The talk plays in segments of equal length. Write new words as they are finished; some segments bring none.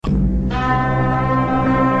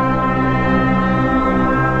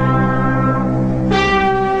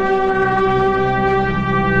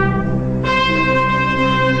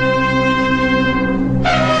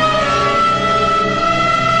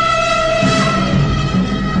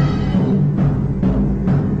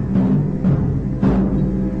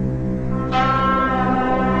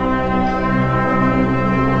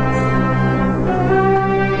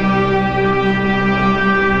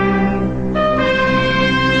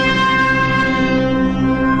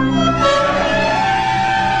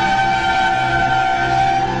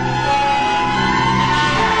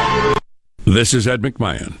This is Ed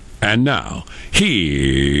McMahon. And now, here's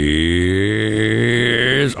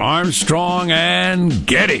Armstrong and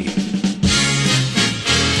Getty.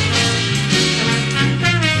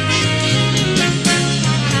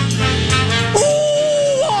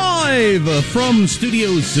 Live from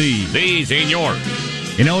Studio C. Si, senor.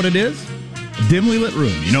 You know what it is? A dimly lit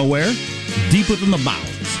room. You know where? Deep within the bowels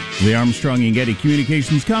of the Armstrong and Getty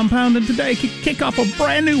Communications compound. And today, kick off a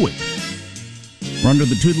brand new week. We're under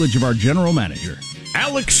the tutelage of our general manager,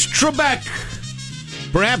 Alex Trebek.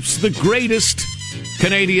 Perhaps the greatest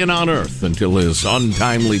Canadian on earth until his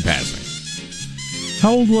untimely passing.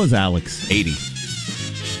 How old was Alex? 80.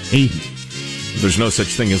 80. There's no such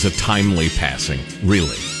thing as a timely passing,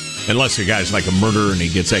 really. Unless the guy's like a murderer and he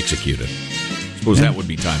gets executed. Suppose that would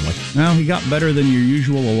be timely. Well, he got better than your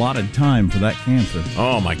usual allotted time for that cancer.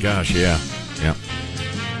 Oh, my gosh, yeah. Yeah.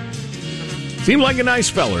 Seemed like a nice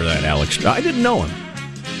feller, that Alex. I didn't know him.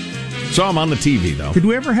 Saw him on the TV, though. Did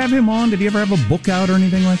we ever have him on? Did he ever have a book out or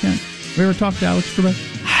anything like that? We ever talked to Alex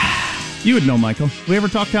Trebek? You would know, Michael. We ever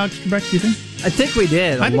talked to Alex Trebek, do you think? I think we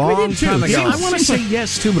did a long time ago. I want to say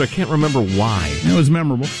yes, too, but I can't remember why. It was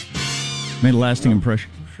memorable. Made a lasting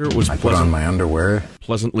impression. Sure, it was I put on my underwear.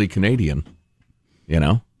 Pleasantly Canadian, you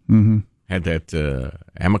know? Mm-hmm. Had that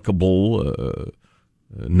amicable,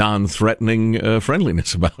 non-threatening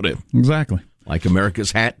friendliness about it. Exactly. Like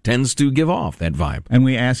America's hat tends to give off that vibe. And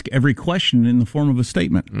we ask every question in the form of a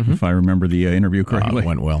statement, if I remember the interview correctly. It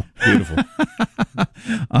went well. Beautiful.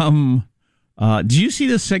 Did you see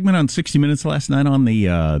this segment on 60 Minutes last night on the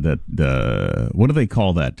what do they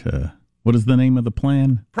call that? What is the name of the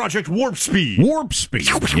plan? Project Warp Speed. Warp Speed.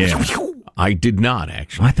 Yeah. I did not,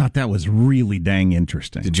 actually. I thought that was really dang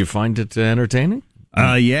interesting. Did you find it entertaining?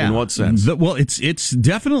 Yeah. In what sense? Well, it's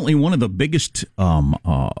definitely one of the biggest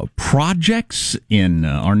projects in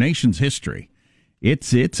our nation's history.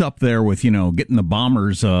 It's up there with, getting the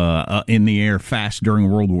bombers in the air fast during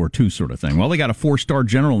World War II sort of thing. Well, they got a 4-star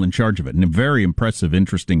general in charge of it, and a very impressive,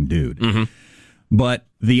 interesting dude. Mm-hmm. But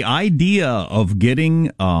the idea of getting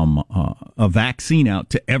a vaccine out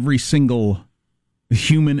to every single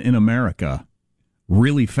human in America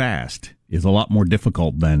really fast is a lot more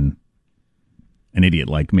difficult than an idiot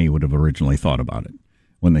like me would have originally thought about it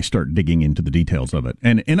when they start digging into the details of it.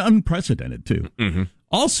 And unprecedented, too. Mm-hmm.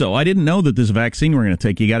 Also, I didn't know that this vaccine we're going to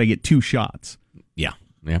take, you got to get 2 shots. Yeah.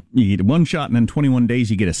 Yeah. You get 1 shot, and then 21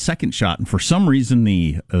 days you get a second shot. And for some reason,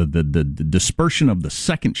 the dispersion of the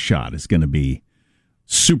second shot is going to be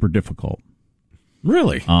super difficult.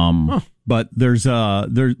 Really? But there's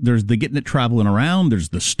the getting it traveling around. There's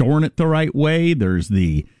the storing it the right way. There's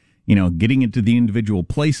the getting it to the individual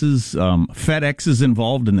places. FedEx is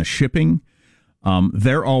involved in the shipping.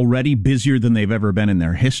 They're already busier than they've ever been in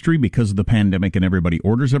their history because of the pandemic and everybody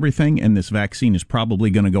orders everything. And this vaccine is probably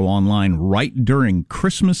going to go online right during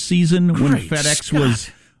Christmas season when FedEx was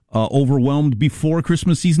overwhelmed before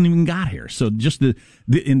Christmas season even got here. So just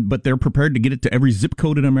but they're prepared to get it to every zip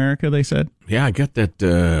code in America, they said. Yeah, I got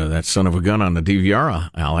that son of a gun on the DVR.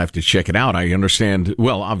 I'll have to check it out. I understand.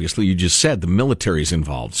 Well, obviously, you just said the military's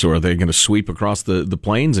involved. So are they going to sweep across the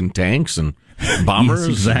planes and tanks and bombers? Yes,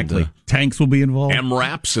 exactly. And, tanks will be involved.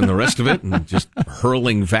 MRAPs and the rest of it, and just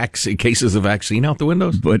hurling cases of vaccine out the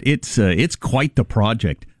windows. But it's quite the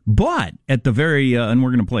project. But at the very, and we're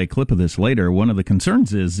going to play a clip of this later, one of the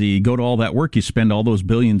concerns is you go to all that work, you spend all those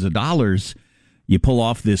billions of dollars, you pull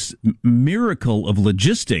off this miracle of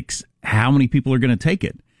logistics. How many people are going to take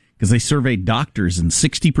it? Because they surveyed doctors, and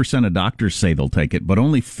 60% of doctors say they'll take it, but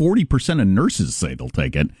only 40% of nurses say they'll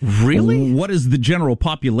take it. Really? What is the general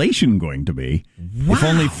population going to to be if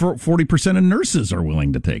only 40% of nurses are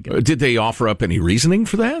willing to take it? Did they offer up any reasoning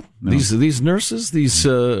for that? No. These nurses, these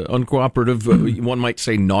uncooperative, one might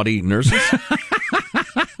say naughty nurses?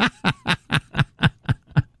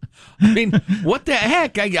 I mean, what the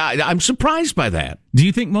heck? I'm surprised by that. Do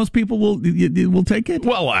you think most people will take it?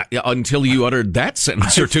 Well, until you uttered that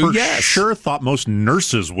sentence or two, yes. I sure thought most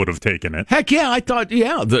nurses would have taken it. Heck yeah, I thought,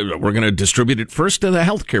 we're going to distribute it first to the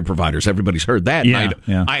healthcare providers. Everybody's heard that.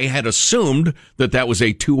 Yeah, I had assumed that was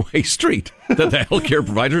a two-way street, that the healthcare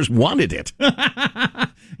providers wanted it.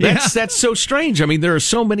 That's so strange. I mean, there are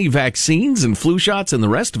so many vaccines and flu shots and the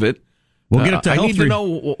rest of it. We'll get it to I need to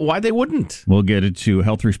know why they wouldn't. We'll get it to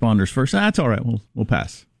health responders first. That's all right. We'll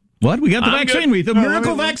pass. What? We got the vaccine. The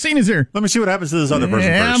miracle vaccine is here. Let me see what happens to this other person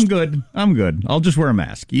first. I'm good. I'll just wear a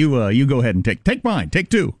mask. You go ahead and take mine. Take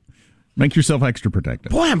 2. Make yourself extra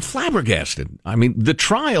protective. Boy, I'm flabbergasted. I mean, the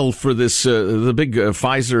trial for this, the big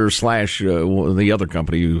Pfizer / the other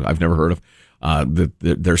company I've never heard of,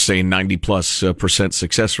 they're saying 90+%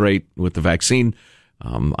 success rate with the vaccine.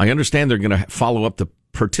 I understand they're going to follow up the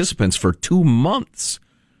participants for 2 months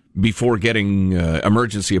before getting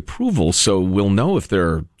emergency approval, so we'll know if there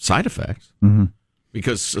are side effects. Mm-hmm.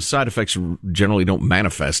 Because side effects generally don't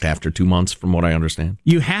manifest after 2 months, from what I understand.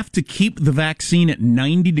 You have to keep the vaccine at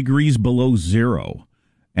 90 degrees below zero.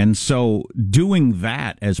 And so doing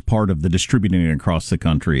that as part of the distributing it across the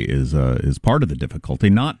country is part of the difficulty.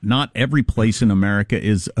 Not every place in America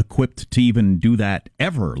is equipped to even do that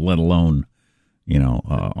ever, let alone,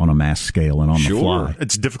 on a mass scale and on the fly.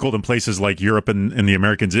 It's difficult in places like Europe and the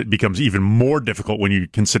Americans. It becomes even more difficult when you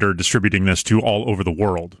consider distributing this to all over the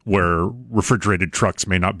world, where refrigerated trucks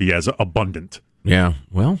may not be as abundant. Yeah,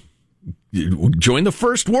 well, join the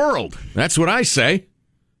first world. That's what I say.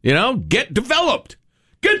 Get developed.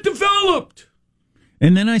 Get developed.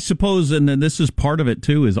 And then I suppose, and then this is part of it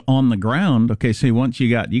too, is on the ground. Okay, so once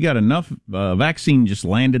you got enough vaccine just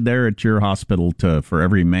landed there at your hospital for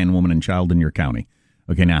every man, woman, and child in your county.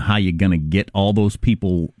 Okay, now how you going to get all those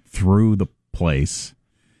people through the place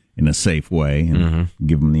in a safe way and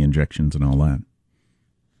give them the injections and all that?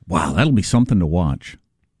 Wow, that'll be something to watch.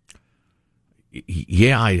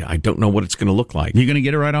 Yeah, I don't know what it's going to look like. You going to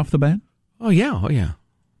get it right off the bat? Oh yeah.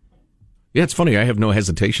 Yeah, it's funny. I have no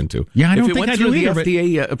hesitation to. Yeah, I don't think I do either. If it went through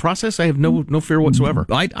the FDA process, I have no fear whatsoever.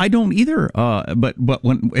 I don't either. But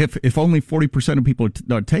if only 40% of people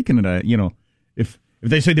are taking it, if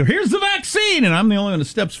they say here's the vaccine and I'm the only one that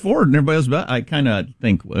steps forward and everybody else, I kind of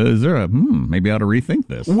think, is there maybe I ought to rethink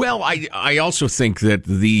this. Well, I also think that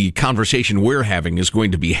the conversation we're having is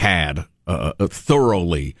going to be had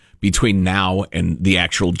thoroughly between now and the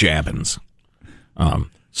actual Jabbins.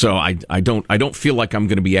 So I don't feel like I'm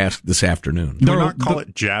going to be asked this afternoon. Do not call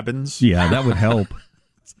it Jabbins? Yeah, that would help.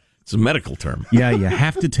 It's a medical term. Yeah, you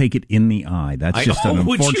have to take it in the eye. That's just an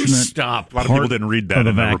unfortunate. Would you stop? A lot of people didn't read that in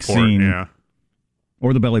the vaccine, report. Yeah,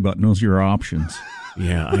 or the belly button. Those are your options.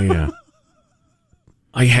 Yeah,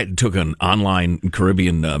 I took an online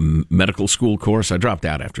Caribbean medical school course. I dropped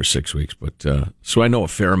out after 6 weeks, but so I know a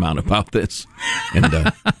fair amount about this, and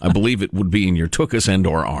I believe it would be in your tuchus and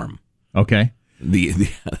or arm. Okay. The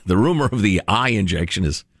rumor of the eye injection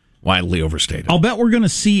is widely overstated. I'll bet we're going to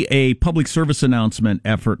see a public service announcement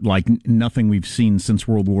effort like nothing we've seen since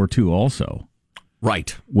World War II also.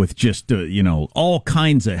 Right. With just, all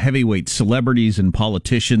kinds of heavyweight celebrities and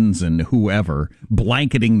politicians and whoever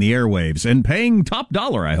blanketing the airwaves and paying top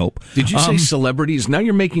dollar, I hope. Did you say celebrities? Now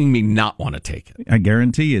you're making me not want to take it. I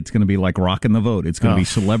guarantee it's going to be like rocking the vote. It's going to be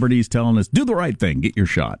celebrities telling us, do the right thing, get your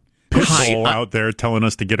shot. Pitbull out there telling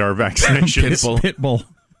us to get our vaccinations. Pitbull.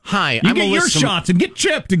 Hi, I'm get your shots and get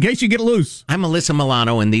chipped in case you get loose. I'm Alyssa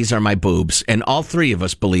Milano, and these are my boobs. And all three of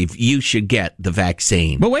us believe you should get the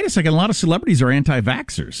vaccine. But wait a second. A lot of celebrities are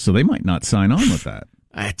anti-vaxxers, so they might not sign on with that.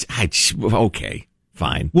 Okay,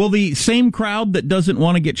 fine. Will the same crowd that doesn't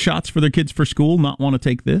want to get shots for their kids for school not want to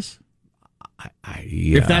take this?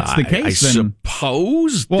 If that's the case, I then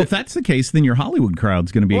suppose. Well, if that's the case, then your Hollywood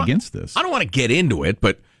crowd's going to be against this. I don't want to get into it,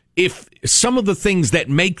 but if some of the things that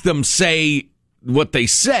make them say what they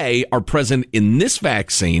say are present in this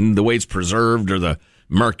vaccine, the way it's preserved or the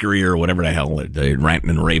mercury or whatever the hell they're ranting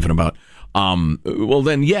and raving about, well,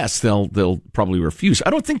 then, yes, they'll probably refuse. I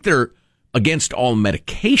don't think they're against all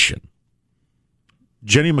medication.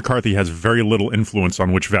 Jenny McCarthy has very little influence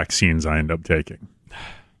on which vaccines I end up taking.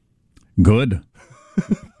 Good.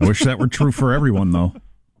 Wish that were true for everyone, though.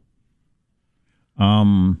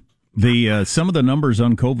 Some of the numbers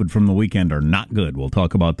on COVID from the weekend are not good. We'll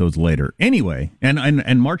talk about those later. Anyway,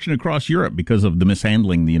 and marching across Europe because of the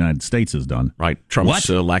mishandling the United States has done. Right, Trump's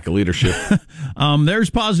lack of leadership. There's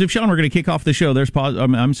Positive Sean. We're going to kick off the show. There's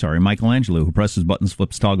Michelangelo, who presses buttons,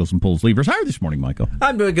 flips toggles, and pulls levers. How are you this morning, Michael?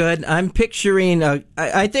 I'm doing good. I'm picturing.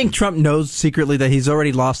 I think Trump knows secretly that he's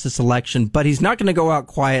already lost this election, but he's not going to go out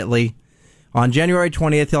quietly. On January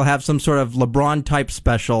 20th, he'll have some sort of LeBron-type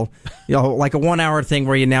special, like a 1-hour thing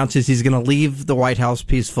where he announces he's going to leave the White House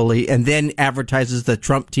peacefully and then advertises the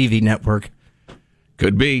Trump TV network.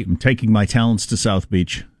 Could be. I'm taking my talents to South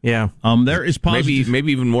Beach. Yeah. There is positive.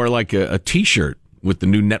 Maybe even more like a T-shirt with the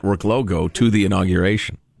new network logo to the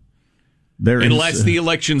inauguration. Unless the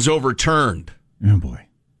election's overturned. Oh, boy.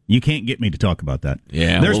 You can't get me to talk about that.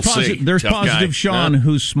 Yeah, we'll see. There's Tough Positive guy. Sean,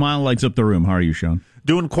 whose smile lights up the room. How are you, Sean?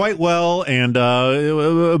 Doing quite well, and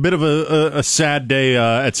a bit of a sad day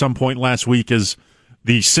at some point last week is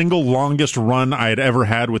the single longest run I had ever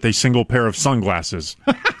had with a single pair of sunglasses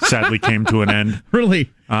sadly came to an end.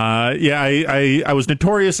 Really? I was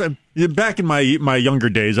notorious back in my younger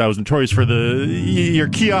days. I was notorious for your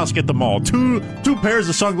kiosk at the mall. Two pairs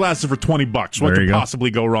of sunglasses for $20. What could possibly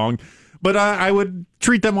go wrong? But I would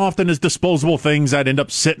treat them often as disposable things. I'd end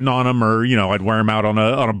up sitting on them, or I'd wear them out on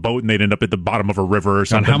a boat, and they'd end up at the bottom of a river or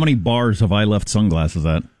something. God, how many bars have I left sunglasses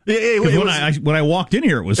at? When I walked in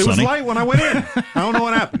here, it was sunny. It was light when I went in. I don't know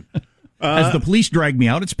what happened. As the police dragged me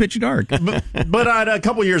out, it's pitch dark. But a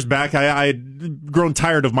couple years back, I had grown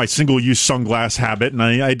tired of my single-use sunglass habit, and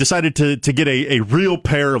I decided to get a real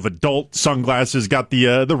pair of adult sunglasses. Got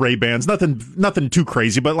the Ray-Bans, nothing too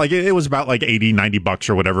crazy, but like it was about like $80-$90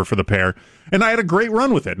 or whatever for the pair, and I had a great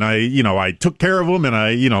run with it. And I took care of them, and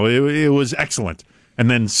it was excellent.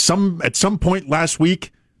 And then at some point last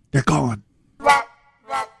week, they're gone.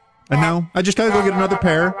 And now I just got to go get another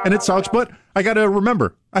pair, and it sucks, but I got to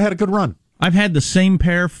remember, I had a good run. I've had the same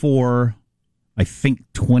pair for, I think,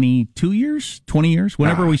 20 years,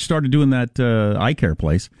 whenever we started doing that eye care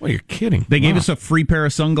place. Well, you're kidding. They gave us a free pair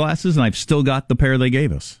of sunglasses, and I've still got the pair they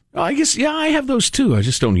gave us. I guess, I have those too. I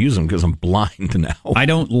just don't use them because I'm blind now. I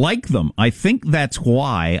don't like them. I think that's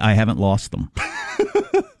why I haven't lost them.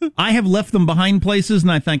 I have left them behind places,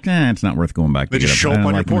 and I think, it's not worth going back to They just show up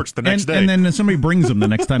on your porch the next day. And then somebody brings them the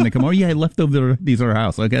next time they come. Oh, yeah, I left these at our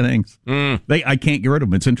house. Okay, thanks. I can't get rid of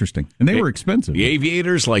them. It's interesting. And they were expensive. The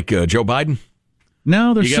aviators, like Joe Biden?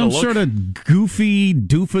 No, there's some sort of goofy,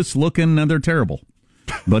 doofus looking, and they're terrible.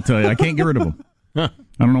 But I can't get rid of them. I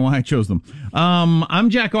don't know why I chose them. I'm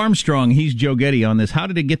Jack Armstrong. He's Joe Getty on this. How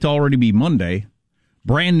did it get to already be Monday?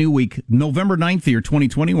 Brand new week, November 9th, year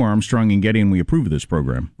 2020. We're Armstrong and Getty, and we approve of this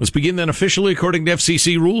program. Let's begin then officially according to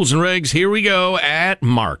FCC rules and regs. Here we go at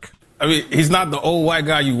Mark. I mean, he's not the old white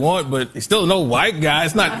guy you want, but he's still an old white guy.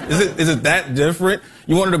 It's not. Is it that different?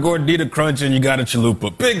 You wanted a Gordita Crunch and you got a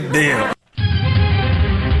Chalupa. Big deal.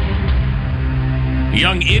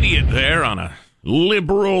 Young idiot there on a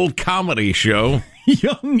liberal comedy show.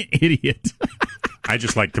 Young idiot. I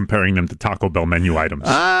just like comparing them to Taco Bell menu items.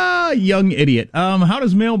 Young idiot. How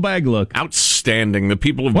does mailbag look? Outstanding. The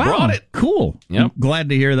people have brought it. Cool. Yep. I'm glad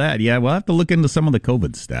to hear that. Yeah, we'll have to look into some of the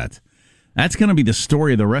COVID stats. That's going to be the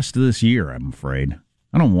story of the rest of this year, I'm afraid.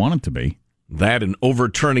 I don't want it to be. That and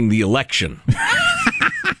overturning the election.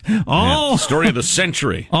 Story of the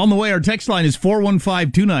century. On the way, our text line is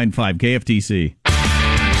 415-295-KFTC.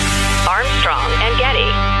 Armstrong and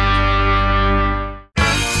Getty.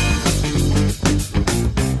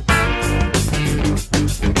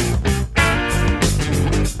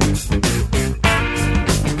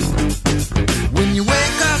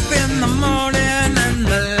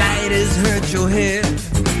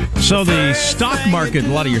 So the stock market, a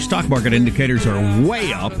lot of your stock market indicators are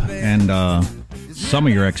way up, and some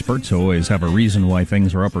of your experts who always have a reason why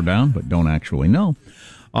things are up or down, but don't actually know,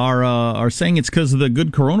 are saying it's because of the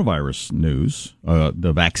good coronavirus news,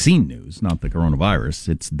 the vaccine news, not the coronavirus.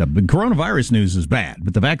 It's the coronavirus news is bad,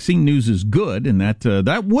 but the vaccine news is good, and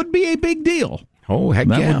that would be a big deal. Oh, heck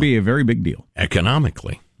that yeah. would be a very big deal.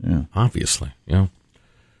 Economically. Yeah. Obviously. Yeah.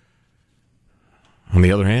 On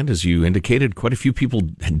the other hand, as you indicated, quite a few people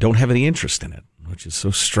don't have any interest in it, which is so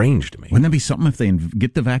strange to me. Wouldn't that be something if they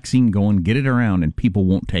get the vaccine going, get it around, and people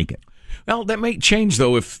won't take it? Well, that may change,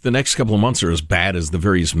 though, if the next couple of months are as bad as the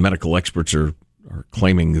various medical experts are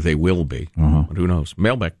claiming they will be. Uh-huh. But who knows?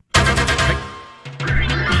 Mailbag.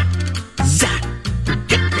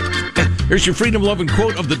 Here's your freedom-loving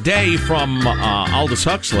quote of the day from Aldous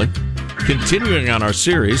Huxley, continuing on our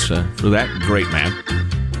series for that great man.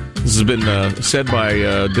 This has been said by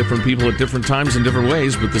different people at different times in different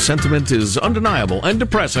ways, but the sentiment is undeniable and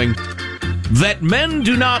depressing. That men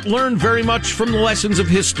do not learn very much from the lessons of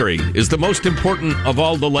history is the most important of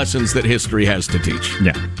all the lessons that history has to teach.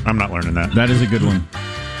 Yeah, I'm not learning that. that is a good one.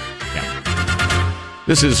 Yeah.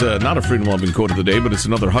 This is not a freedom-loving quote of the day, but it's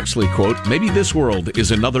another Huxley quote. Maybe this world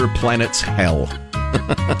is another planet's hell.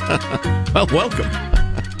 Well, welcome.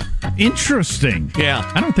 Interesting. Yeah.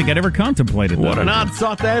 I don't think I'd ever contemplated that. What an odd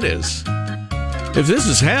thought that is. If this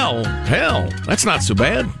is hell, that's not so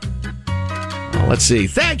bad. Well, let's see.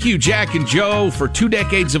 Thank you, Jack and Joe, for 2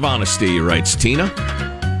 decades of honesty, writes Tina.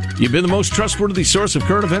 You've been the most trustworthy source of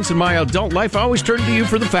current events in my adult life. I always turn to you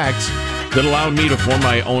for the facts that allow me to form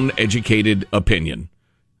my own educated opinion.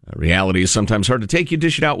 Reality is sometimes hard to take. You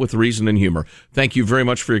dish it out with reason and humor. Thank you very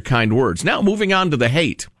much for your kind words. Now, moving on to the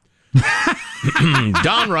hate.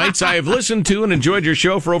 Don writes, I have listened to and enjoyed your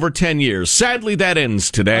show for over 10 years. Sadly, that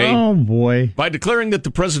ends today. Oh, boy. By declaring that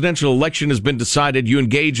the presidential election has been decided, you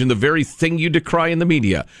engage in the very thing you decry in the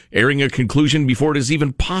media, airing a conclusion before it is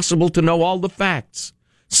even possible to know all the facts.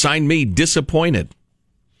 Sign me, disappointed.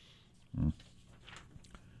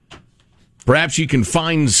 Perhaps you can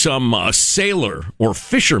find some sailor or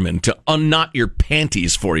fisherman to unknot your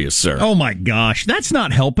panties for you, sir. Oh, my gosh. That's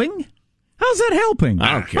not helping. How's that helping?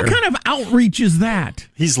 I don't care. What kind of outreach is that?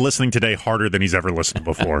 He's listening today harder than he's ever listened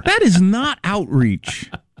before. That is not outreach.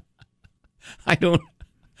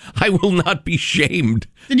 I will not be shamed.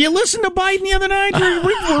 Did you listen to Biden the other night?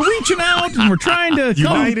 We're reaching out and we're trying to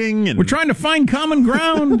uniting, and we're trying to find common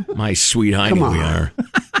ground. My sweet Heine, we are.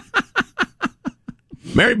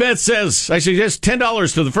 Mary Beth says, I suggest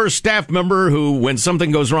 $10 to the first staff member who, when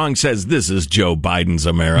something goes wrong, says, "This is Joe Biden's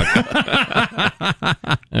America."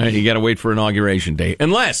 All right, you got to wait for Inauguration Day,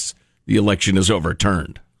 unless the election is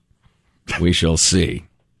overturned. We shall see.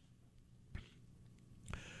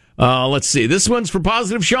 Let's see. This one's for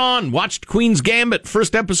Positive Sean. Watched Queen's Gambit,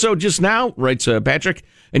 first episode just now, writes Patrick.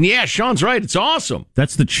 And yeah, Sean's right. It's awesome.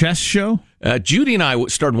 That's the chess show? Judy and I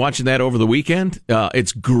started watching that over the weekend.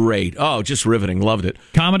 It's great. Oh, just riveting. Loved it.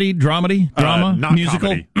 Comedy, drama, not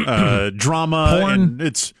musical, comedy. Drama, porn. And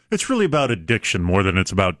it's really about addiction more than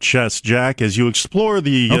it's about chess, Jack. As you explore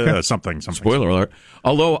the something. Spoiler alert.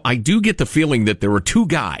 Although I do get the feeling that there were two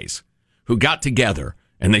guys who got together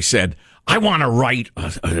and they said, "I want to write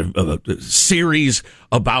a series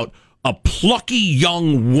about a plucky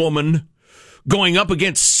young woman going up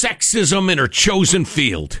against sexism in her chosen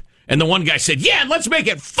field." And the one guy said, "Yeah, let's make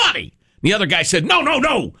it funny." The other guy said,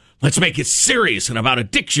 No. Let's make it serious and about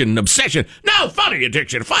addiction and obsession. No, funny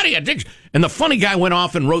addiction. And the funny guy went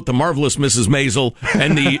off and wrote The Marvelous Mrs. Maisel,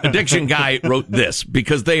 and the addiction guy wrote this,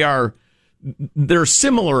 because they're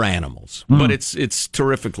similar animals, but it's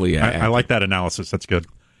terrifically I like that analysis. That's good.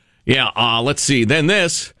 Yeah, let's see. Then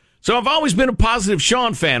this. So I've always been a Positive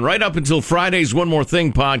Sean fan, right up until Friday's One More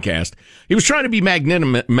Thing podcast. He was trying to be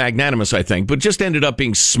magnanimous, I think, but just ended up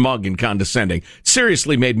being smug and condescending. It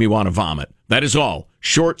seriously made me want to vomit. That is all.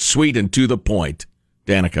 Short, sweet, and to the point.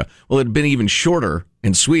 Danica. Well, it had been even shorter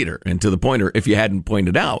and sweeter and to the pointer if you hadn't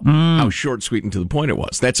pointed out how short, sweet, and to the point it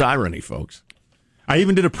was. That's irony, folks. I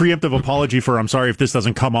even did a preemptive apology for, I'm sorry if this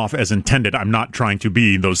doesn't come off as intended. I'm not trying to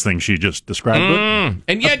be those things she just described.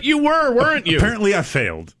 And yet you were, weren't you? Apparently I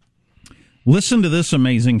failed. Listen to this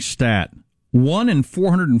amazing stat. 1 in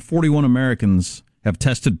 441 Americans have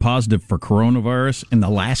tested positive for coronavirus in the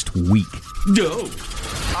last week. No.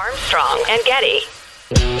 Armstrong and Getty.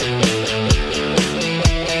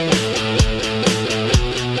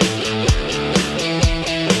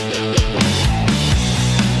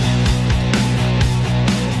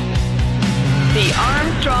 The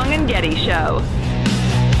Armstrong and Getty Show.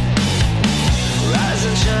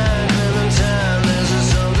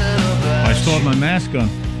 I still have my mask on.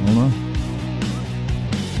 Hold on.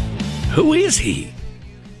 Who is he?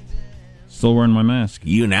 Still wearing my mask.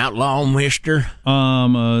 You an outlaw, mister?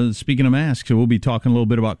 Speaking of masks, we'll be talking a little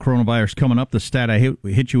bit about coronavirus coming up. The stat I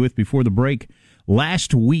hit you with before the break.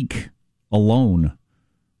 Last week alone,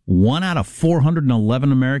 1 out of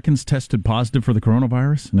 411 Americans tested positive for the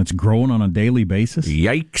coronavirus, and it's growing on a daily basis.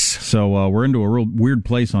 Yikes. So we're into a real weird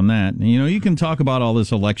place on that. And, you can talk about all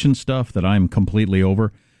this election stuff that I'm completely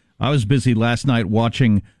over. I was busy last night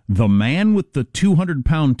watching The Man with the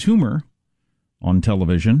 200-Pound Tumor on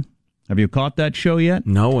television. Have you caught that show yet?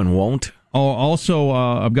 No, and won't. Oh, also,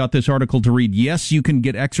 I've got this article to read. Yes, you can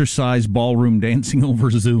get exercise ballroom dancing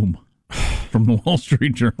over Zoom from the Wall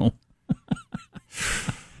Street Journal.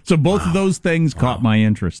 So both of those things caught my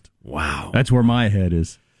interest. Wow. That's where my head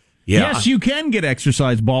is. Yeah. Yes, you can get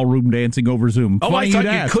exercise ballroom dancing over Zoom. Oh, Funny I thought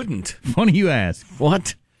you'd you ask. couldn't. Funny you ask.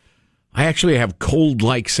 What? I actually have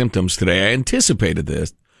cold-like symptoms today. I anticipated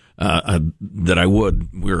this, that I would.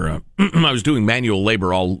 I was doing manual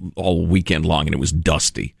labor all weekend long, and it was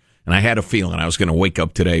dusty. And I had a feeling I was going to wake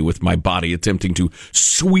up today with my body attempting to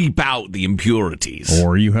sweep out the impurities.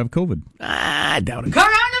 Or you have COVID. I doubt it.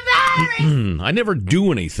 Coronavirus! I never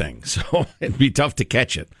do anything, so it'd be tough to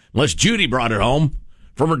catch it. Unless Judy brought it home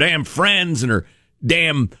from her damn friends and her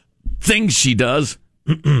damn things she does.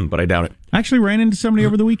 But I doubt it. I actually ran into somebody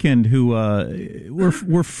over the weekend who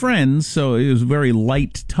were friends, so it was a very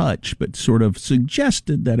light touch, but sort of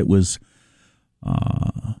suggested that it was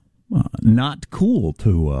not cool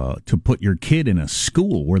to put your kid in a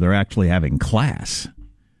school where they're actually having class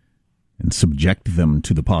and subject them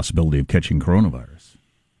to the possibility of catching coronavirus,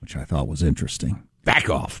 which I thought was interesting.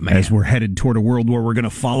 Back off, man. As we're headed toward a world where we're going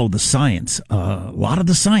to follow the science. A lot of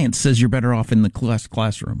the science says you're better off in the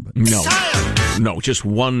classroom. But No, just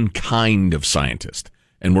one kind of scientist.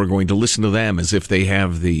 And we're going to listen to them as if they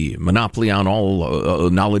have the monopoly on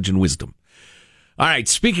all knowledge and wisdom. All right,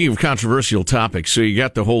 speaking of controversial topics, so you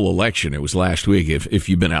got the whole election. It was last week, if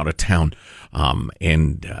you've been out of town.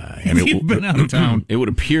 If you've been out of town. It would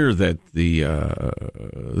appear that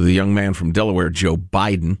the young man from Delaware, Joe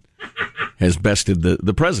Biden, has bested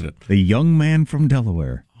the president. The young man from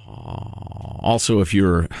Delaware. Oh, Also, if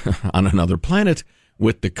you're on another planet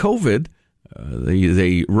with the COVID,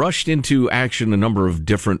 they rushed into action a number of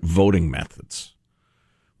different voting methods,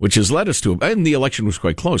 which has led us to, and the election was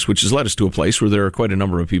quite close, which has led us to a place where there are quite a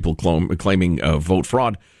number of people claiming vote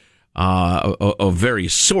fraud of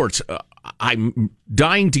various sorts. I'm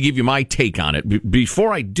dying to give you my take on it.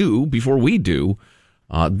 Before we do,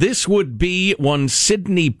 this would be one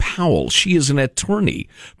Sidney Powell. She is an attorney.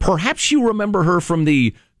 Perhaps you remember her from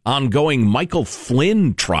the ongoing Michael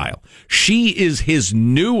Flynn trial. She is his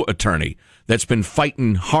new attorney that's been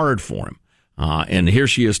fighting hard for him. And here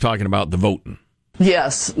she is talking about the voting.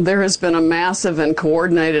 Yes, there has been a massive and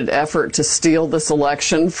coordinated effort to steal this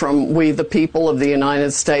election from we, the people of the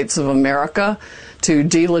United States of America, to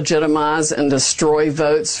delegitimize and destroy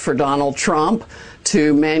votes for Donald Trump,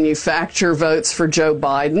 to manufacture votes for Joe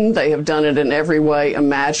Biden. They have done it in every way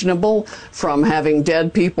imaginable, from having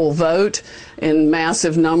dead people vote in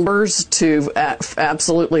massive numbers to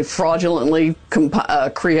absolutely fraudulently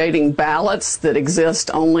creating ballots that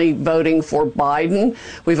exist only voting for Biden.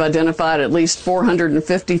 We've identified at least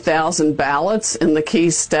 450,000 ballots in the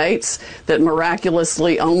key states that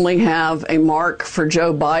miraculously only have a mark for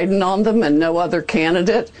Joe Biden on them and no other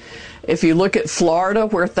candidate. If you look at Florida,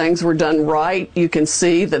 where things were done right, you can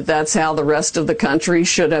see that that's how the rest of the country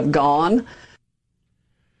should have gone.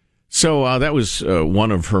 So that was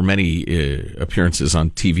one of her many appearances on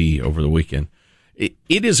TV over the weekend. There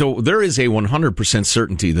is a 100%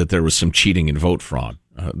 certainty that there was some cheating and vote fraud.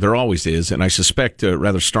 There always is, and I suspect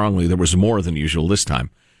rather strongly there was more than usual this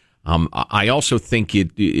time. I also think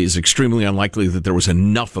it is extremely unlikely that there was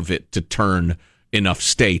enough of it to turn enough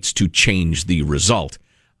states to change the result.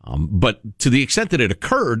 But to the extent that it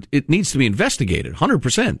occurred, it needs to be investigated,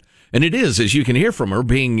 100%. And it is, as you can hear from her,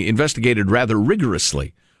 being investigated rather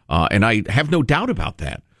rigorously. And I have no doubt about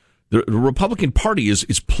that. The Republican Party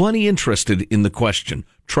is plenty interested in the question.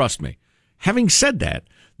 Trust me. Having said that,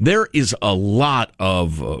 there is a lot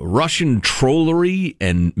of Russian trollery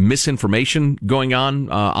and misinformation going on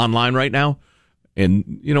online right now.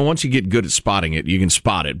 And, once you get good at spotting it, you can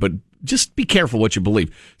spot it. But just be careful what you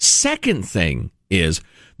believe. Second thing is,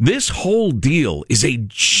 this whole deal is a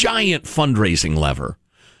giant fundraising lever.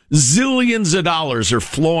 Zillions of dollars are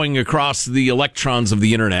flowing across the electrons of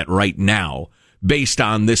the internet right now based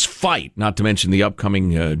on this fight, not to mention the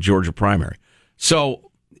upcoming Georgia primary.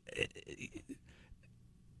 So,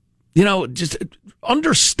 just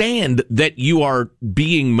understand that you are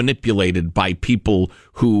being manipulated by people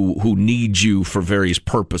who need you for various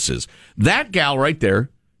purposes. That gal right there,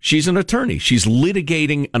 she's an attorney. She's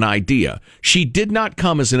litigating an idea. She did not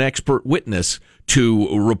come as an expert witness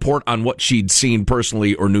to report on what she'd seen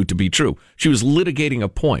personally or knew to be true. She was litigating a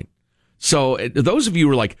point. So those of you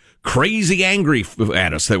who are like crazy angry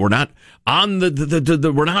at us that we're not on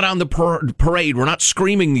we're not on the parade, we're not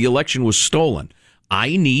screaming the election was stolen.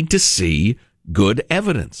 I need to see good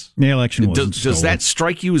evidence. The election wasn't stolen. Does that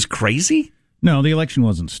strike you as crazy? No, the election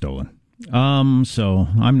wasn't stolen. So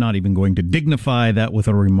I'm not even going to dignify that with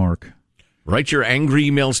a remark. Write your angry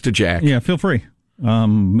emails to Jack. Yeah, feel free.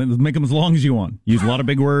 Make them as long as you want. Use a lot of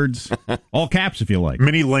big words. All caps if you like.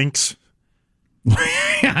 Mini links.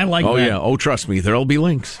 I like that. Oh, yeah. Oh, trust me. There'll be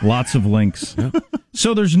links. Lots of links. Yeah.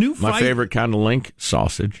 So there's new My favorite kind of link,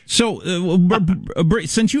 sausage. So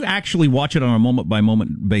since you actually watch it on a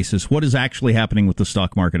moment-by-moment basis, what is actually happening with the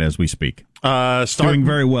stock market as we speak? Doing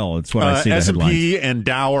very well. That's what I see the S&P headlines. and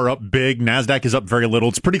Dow are up big. NASDAQ is up very little.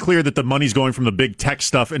 It's pretty clear that the money's going from the big tech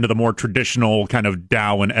stuff into the more traditional kind of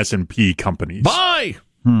Dow and S&P companies. Buy!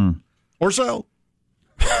 Or sell.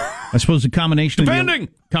 I suppose the combination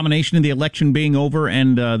of the election being over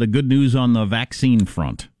and the good news on the vaccine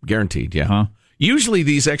front. Guaranteed, yeah. Huh? Usually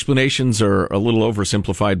these explanations are a little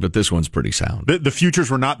oversimplified, but this one's pretty sound. The futures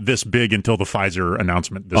were not this big until the Pfizer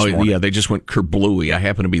announcement this morning. Oh, yeah, they just went kerblooey. I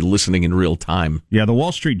happen to be listening in real time. Yeah, the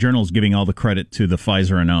Wall Street Journal is giving all the credit to the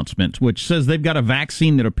Pfizer announcement, which says they've got a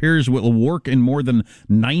vaccine that appears will work in more than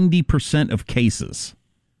 90% of cases.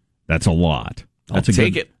 That's a lot. I'll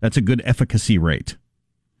take it. That's a good efficacy rate.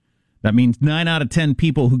 That means 9 out of 10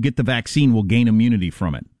 people who get the vaccine will gain immunity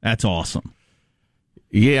from it. That's awesome.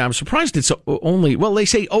 Yeah, I'm surprised it's only, they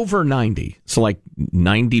say over 90. So like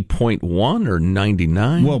 90.1 or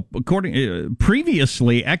 99? Well,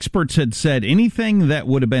 previously, experts had said anything that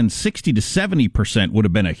would have been 60 to 70% would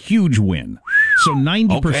have been a huge win. So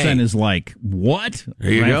 90% is like, what?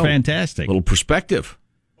 There you go. Fantastic. Little perspective.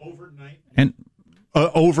 Over 90. And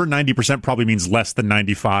over 90% probably means less than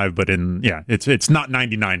 95, but it's not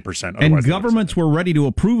 99%. And governments were ready to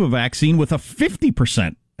approve a vaccine with a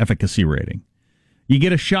 50% efficacy rating. You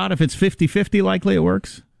get a shot if it's 50-50, likely it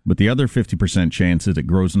works? But the other 50% chance is it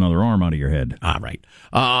grows another arm out of your head. Right.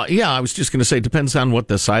 I was just going to say, it depends on what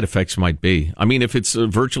the side effects might be. I mean, if it's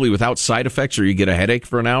virtually without side effects or you get a headache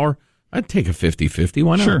for an hour, I'd take a 50-50.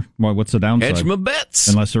 Why not? Sure. Well, what's the downside? Hedge my bets.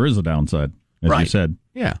 Unless there is a downside, as you said.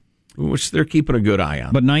 Yeah. Which they're keeping a good eye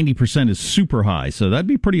on. But 90% is super high, so that'd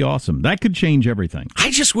be pretty awesome. That could change everything.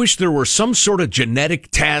 I just wish there were some sort of genetic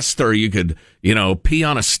test, or you could, pee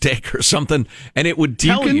on a stick or something, and it would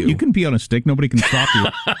tell you. You can pee on a stick. Nobody can stop you.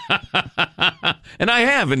 And I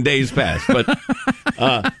have in days past, but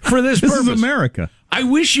for this purpose. This is America. I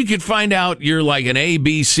wish you could find out you're like an A,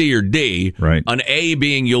 B, C, or D. Right. An A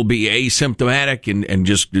being you'll be asymptomatic and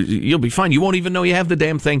just you'll be fine. You won't even know you have the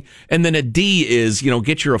damn thing. And then a D is,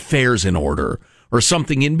 get your affairs in order or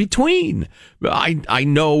something in between. I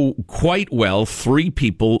know quite well 3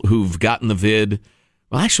 people who've gotten the vid,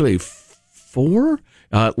 well, actually 4,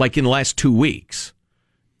 like in the last 2 weeks.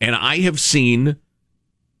 And I have seen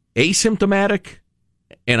asymptomatic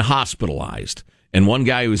and hospitalized. And one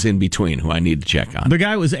guy who was in between who I need to check on. The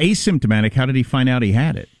guy was asymptomatic. How did he find out he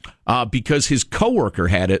had it? Because his coworker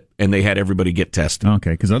had it, and they had everybody get tested.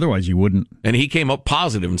 Okay, because otherwise you wouldn't. And he came up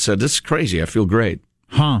positive and said, "This is crazy. I feel great."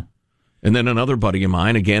 Huh. And then another buddy of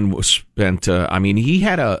mine, again, was spent, he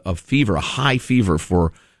had a fever, a high fever for,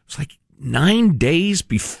 it was like 9 days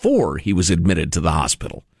before he was admitted to the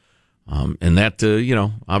hospital. And that,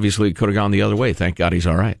 obviously could have gone the other way. Thank God he's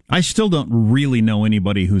all right. I still don't really know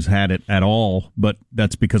anybody who's had it at all, but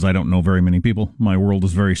that's because I don't know very many people. My world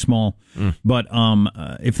is very small. But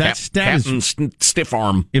if that stiff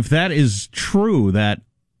arm, if that is true, that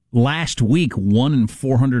last week 1 in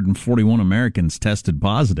 441 Americans tested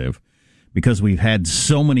positive because we've had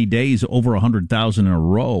so many days over 100,000 in a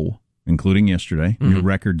row. Including yesterday, new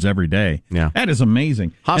records every day. Yeah, that is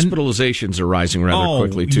amazing. Hospitalizations are rising rather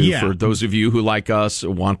quickly too. Yeah. For those of you who, like us,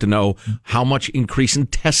 want to know how much increase in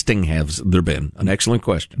testing has there been, an excellent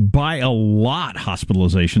question. By a lot,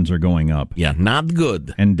 hospitalizations are going up. Yeah, not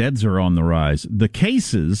good. And deaths are on the rise. The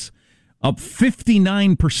cases up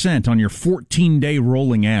 59% on your 14-day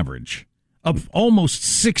rolling average. Up almost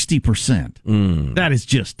 60%.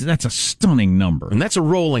 That's a stunning number. And that's a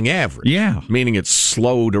rolling average. Yeah. Meaning it's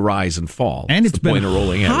slow to rise and fall. And it's the been point of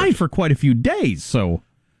rolling high average. for quite a few days. So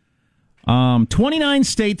 29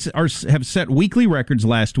 states have set weekly records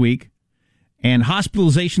last week, and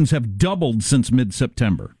hospitalizations have doubled since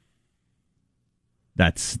mid-September.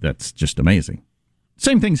 That's just amazing.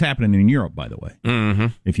 Same thing's happening in Europe, by the way,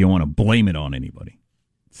 if you want to blame it on anybody.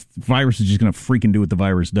 The virus is just going to freaking do what the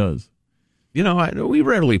virus does. We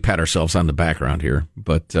rarely pat ourselves on the back around here,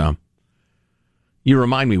 but you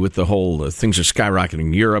remind me with the whole things are skyrocketing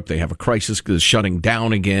in Europe. They have a crisis because it's shutting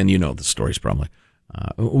down again. You know the stories probably.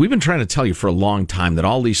 We've been trying to tell you for a long time that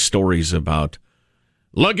all these stories about,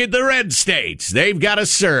 look at the red states. They've got a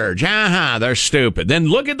surge. They're stupid. Then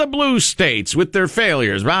look at the blue states with their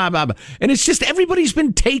failures. Blah, blah, blah. And it's just everybody's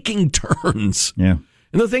been taking turns. Yeah.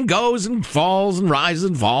 And the thing goes and falls and rises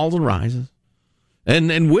and falls and rises.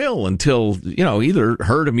 And will until, either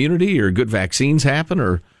herd immunity or good vaccines happen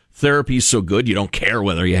or therapy's so good you don't care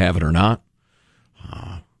whether you have it or not.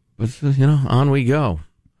 But, on we go.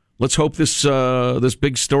 Let's hope this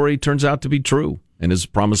big story turns out to be true and as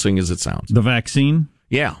promising as it sounds. The vaccine?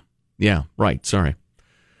 Yeah, right, sorry.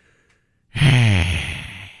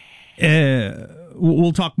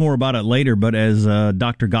 We'll talk more about it later, but as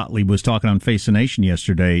Dr. Gottlieb was talking on Face the Nation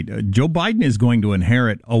yesterday, Joe Biden is going to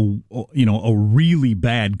inherit a really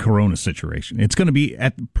bad corona situation. It's going to be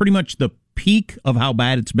at pretty much the peak of how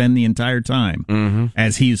bad it's been the entire time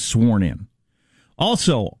as he's sworn in.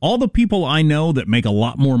 Also, all the people I know that make a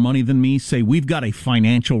lot more money than me say we've got a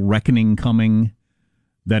financial reckoning coming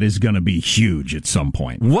that is going to be huge at some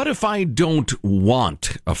point. What if I don't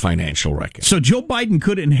want a financial reckoning? So Joe Biden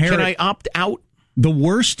could inherit... Can I opt out? The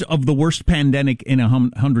worst of the worst pandemic in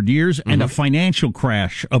 100 years and a financial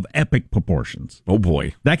crash of epic proportions. Oh,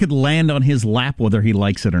 boy. That could land on his lap whether he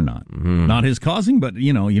likes it or not. Not his causing, but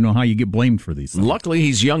you know how you get blamed for these things. Luckily,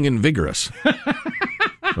 he's young and vigorous.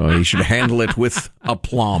 So he should handle it with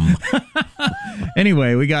aplomb.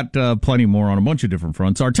 Anyway, we got plenty more on a bunch of different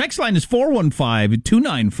fronts. Our text line is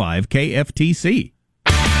 415-295-KFTC.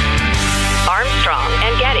 Armstrong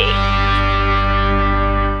and Getty.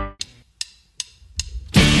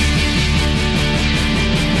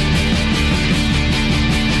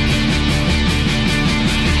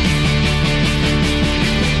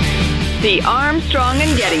 The Armstrong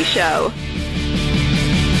and Getty Show.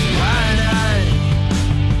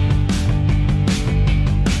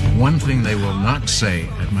 One thing they will not say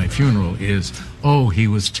at at my funeral is, oh, he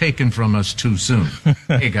was taken from us too soon.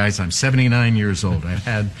 Hey, guys, I'm 79 years old. I've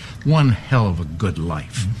had one hell of a good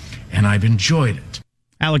life, and I've enjoyed it.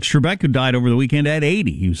 Alex Trebek, who died over the weekend at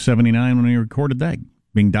 80. He was 79 when he recorded that,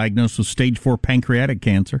 being diagnosed with stage 4 pancreatic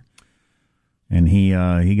cancer. And he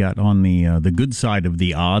got on the good side of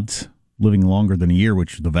the odds, living longer than a year,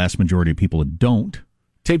 which the vast majority of people don't.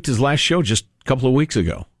 Taped his last show just a couple of weeks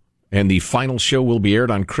ago, and the final show will be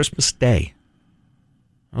aired on Christmas Day.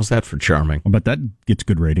 How's that for charming? I bet that gets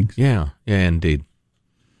good ratings. Yeah, indeed.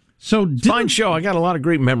 So fine show. I got a lot of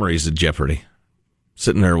great memories of Jeopardy.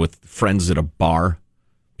 Sitting there with friends at a bar,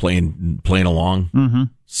 playing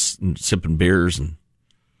along, sipping beers. And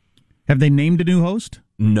have they named a new host?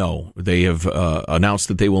 No, they have announced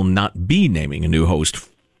that they will not be naming a new host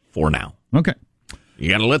for now. Okay, you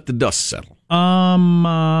got to let the dust settle.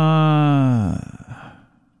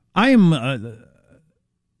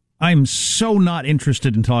 I'm so not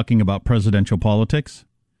interested in talking about presidential politics.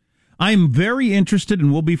 I'm very interested,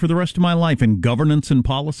 and will be for the rest of my life, in governance and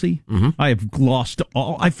policy. I have lost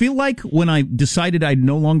all. I feel like when I decided I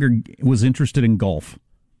no longer was interested in golf,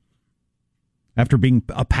 after being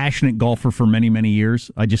a passionate golfer for many, many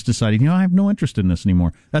years, I just decided, I have no interest in this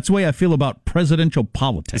anymore. That's the way I feel about presidential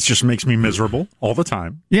politics. It just makes me miserable all the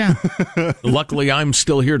time. Yeah. Luckily, I'm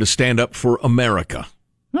still here to stand up for America.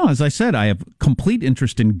 No, as I said, I have complete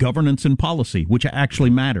interest in governance and policy, which actually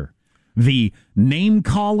matter. The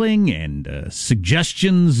name-calling and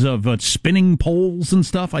suggestions of spinning polls and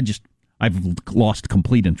stuff, I've lost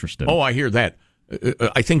complete interest in. Oh, I hear that.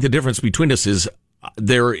 I think the difference between us is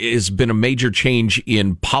there has been a major change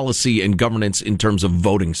in policy and governance in terms of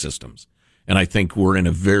voting systems. And I think we're in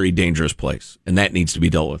a very dangerous place, and that needs to be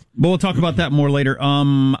dealt with. But we'll talk about that more later.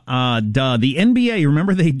 The NBA,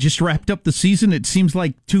 remember they just wrapped up the season, it seems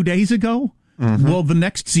like 2 days ago? Well, the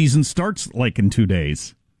next season starts like in 2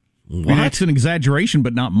 days. What? I mean, that's an exaggeration,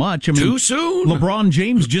 but not much. I mean, too soon? LeBron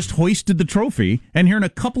James just hoisted the trophy, and here in a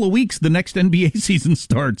couple of weeks, the next NBA season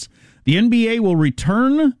starts. The NBA will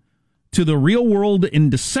return to the real world in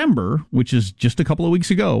December, which is just a couple of weeks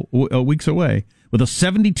away, with a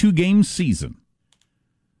 72-game season.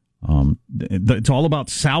 It's all about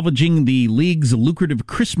salvaging the league's lucrative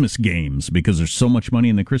Christmas games because there's so much money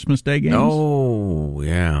in the Christmas Day games. Oh,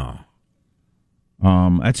 yeah.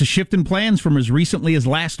 That's a shift in plans from as recently as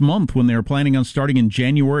last month when they were planning on starting in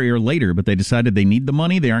January or later, but they decided they need the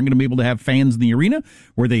money. They aren't going to be able to have fans in the arena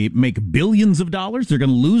where they make billions of dollars. They're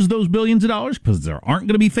going to lose those billions of dollars because there aren't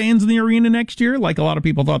going to be fans in the arena next year, like a lot of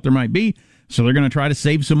people thought there might be. So they're going to try to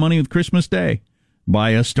save some money with Christmas Day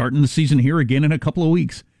by starting the season here again in a couple of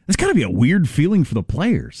weeks. It's got to be a weird feeling for the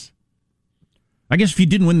players. I guess if you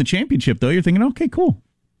didn't win the championship, though, you're thinking, okay, cool.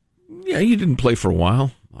 Yeah, you didn't play for a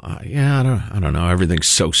while. I don't know. Everything's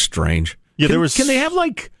so strange. Yeah, Can they have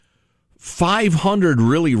like 500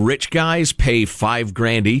 really rich guys pay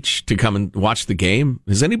 $5,000 each to come and watch the game?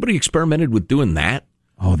 Has anybody experimented with doing that?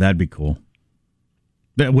 Oh, that'd be cool.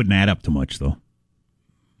 That wouldn't add up to much, though.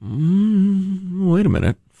 Wait a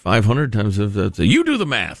minute. 500 times you do the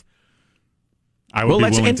math. I would be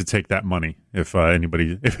willing to take that money if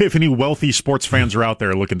any wealthy sports fans are out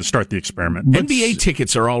there looking to start the experiment. NBA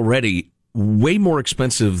tickets are already way more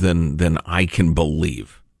expensive than I can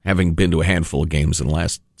believe, having been to a handful of games in the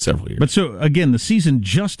last several years. But so, again, the season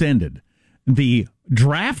just ended. The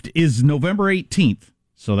draft is November 18th,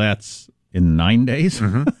 so that's in 9 days.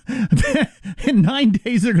 In 9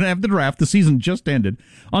 days, they're going to have the draft. The season just ended.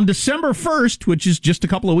 On December 1st, which is just a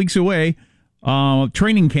couple of weeks away,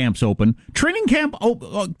 training camps open. Training camp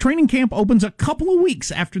opens a couple of weeks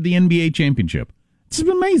after the NBA championship. It's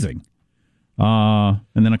amazing. And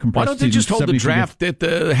then a compressed. Why don't they just hold the draft at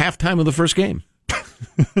the halftime of the first game,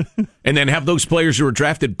 and then have those players who were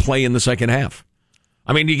drafted play in the second half?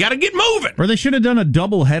 I mean, you got to get moving. Or they should have done a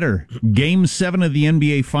doubleheader: Game 7 of the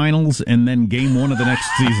NBA Finals, and then Game 1 of the next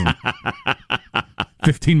season.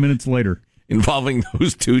 15 minutes later, involving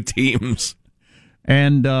those two teams.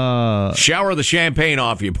 And shower the champagne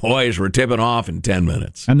off you, boys. We're tipping off in 10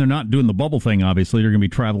 minutes. And they're not doing the bubble thing, obviously. They're going to be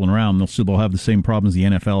traveling around. They'll have the same problems the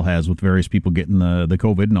NFL has with various people getting the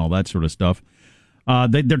COVID and all that sort of stuff.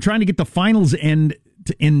 They're trying to get the finals end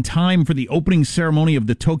in time for the opening ceremony of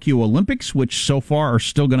the Tokyo Olympics, which so far are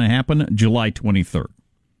still going to happen July 23rd.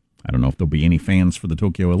 I don't know if there'll be any fans for the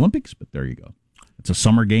Tokyo Olympics, but there you go. It's a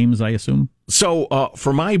summer games, I assume. So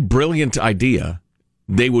for my brilliant idea,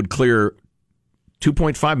 they would clear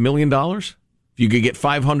 $2.5 million. If you could get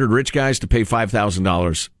 500 rich guys to pay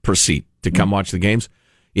 $5,000 per seat to come watch the games,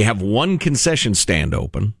 you have one concession stand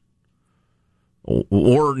open,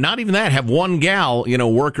 or not even that. Have one gal,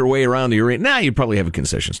 work her way around the arena. Now you'd probably have a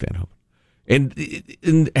concession stand open,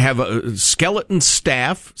 and have a skeleton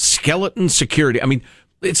staff, skeleton security. I mean,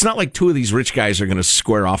 it's not like two of these rich guys are going to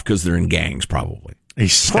square off because they're in gangs, probably. A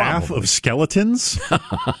staff of skeletons?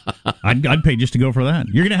 I'd pay just to go for that.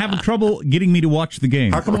 You're going to have trouble getting me to watch the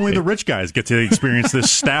game. How come only the rich guys get to experience this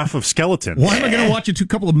staff of skeletons? Why am I going to watch a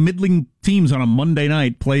couple of middling teams on a Monday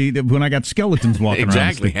night play when I got skeletons walking around?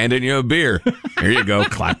 Exactly. Handing you a beer. Here you go.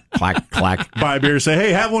 Clack, clack, clack. Buy a beer, say,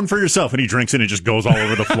 hey, have one for yourself. And he drinks it and it just goes all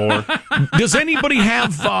over the floor. Does anybody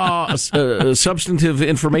have substantive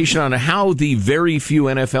information on how the very few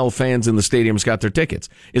NFL fans in the stadiums got their tickets?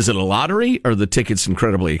 Is it a lottery? Or are the tickets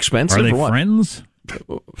incredibly expensive? Are they or what? friends?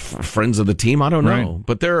 Friends of the team? I don't know. Right.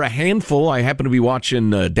 But there are a handful. I happen to be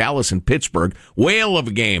watching Dallas and Pittsburgh. Whale of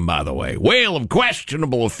a game, by the way. Whale of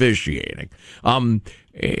questionable officiating.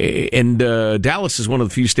 And Dallas is one of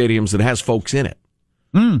the few stadiums that has folks in it.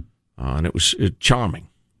 And it was charming.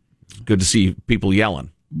 Good to see people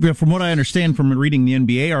yelling. From what I understand from reading the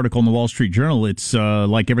NBA article in the Wall Street Journal, it's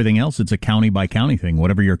like everything else. It's a county-by-county thing,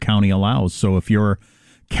 whatever your county allows. So if your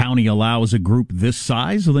county allows a group this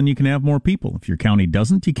size, well, then you can have more people. If your county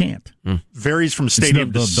doesn't, you can't. Varies from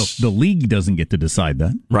stadium to... The league doesn't get to decide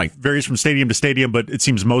that. Right. Varies from stadium to stadium, but it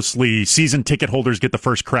seems mostly season ticket holders get the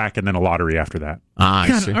first crack and then a lottery after that.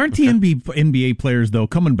 God, aren't the NBA players, though,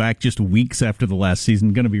 coming back just weeks after the last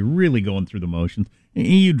season, going to be really going through the motions?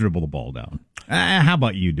 You dribble the ball down. How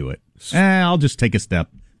about you do it? I'll just take a step.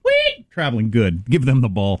 Whee! Traveling good. Give them the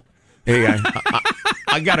ball. Hey,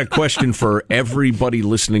 I got a question for everybody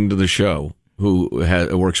listening to the show who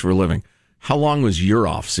works for a living. How long was your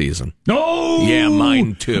off season? Oh! Yeah,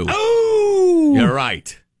 mine too. Oh! You're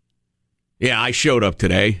right. Yeah, I showed up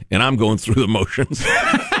today, and I'm going through the motions.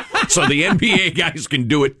 So the NBA guys can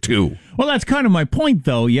do it too. Well, that's kind of my point,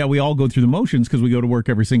 though. Yeah, we all go through the motions because we go to work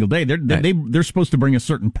every single day. They're supposed to bring a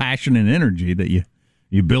certain passion and energy that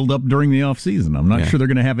you build up during the off season. I'm not sure they're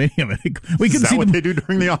going to have any of it. Is that what they do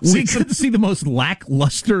during the off season? We could see the most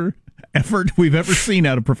lackluster effort we've ever seen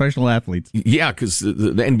out of professional athletes. Yeah, because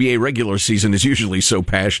the NBA regular season is usually so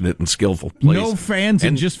passionate and skillful. Place. No fans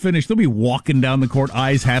had just finished. They'll be walking down the court,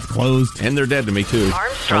 eyes half closed. And they're dead to me, too.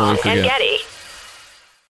 Armstrong and Getty.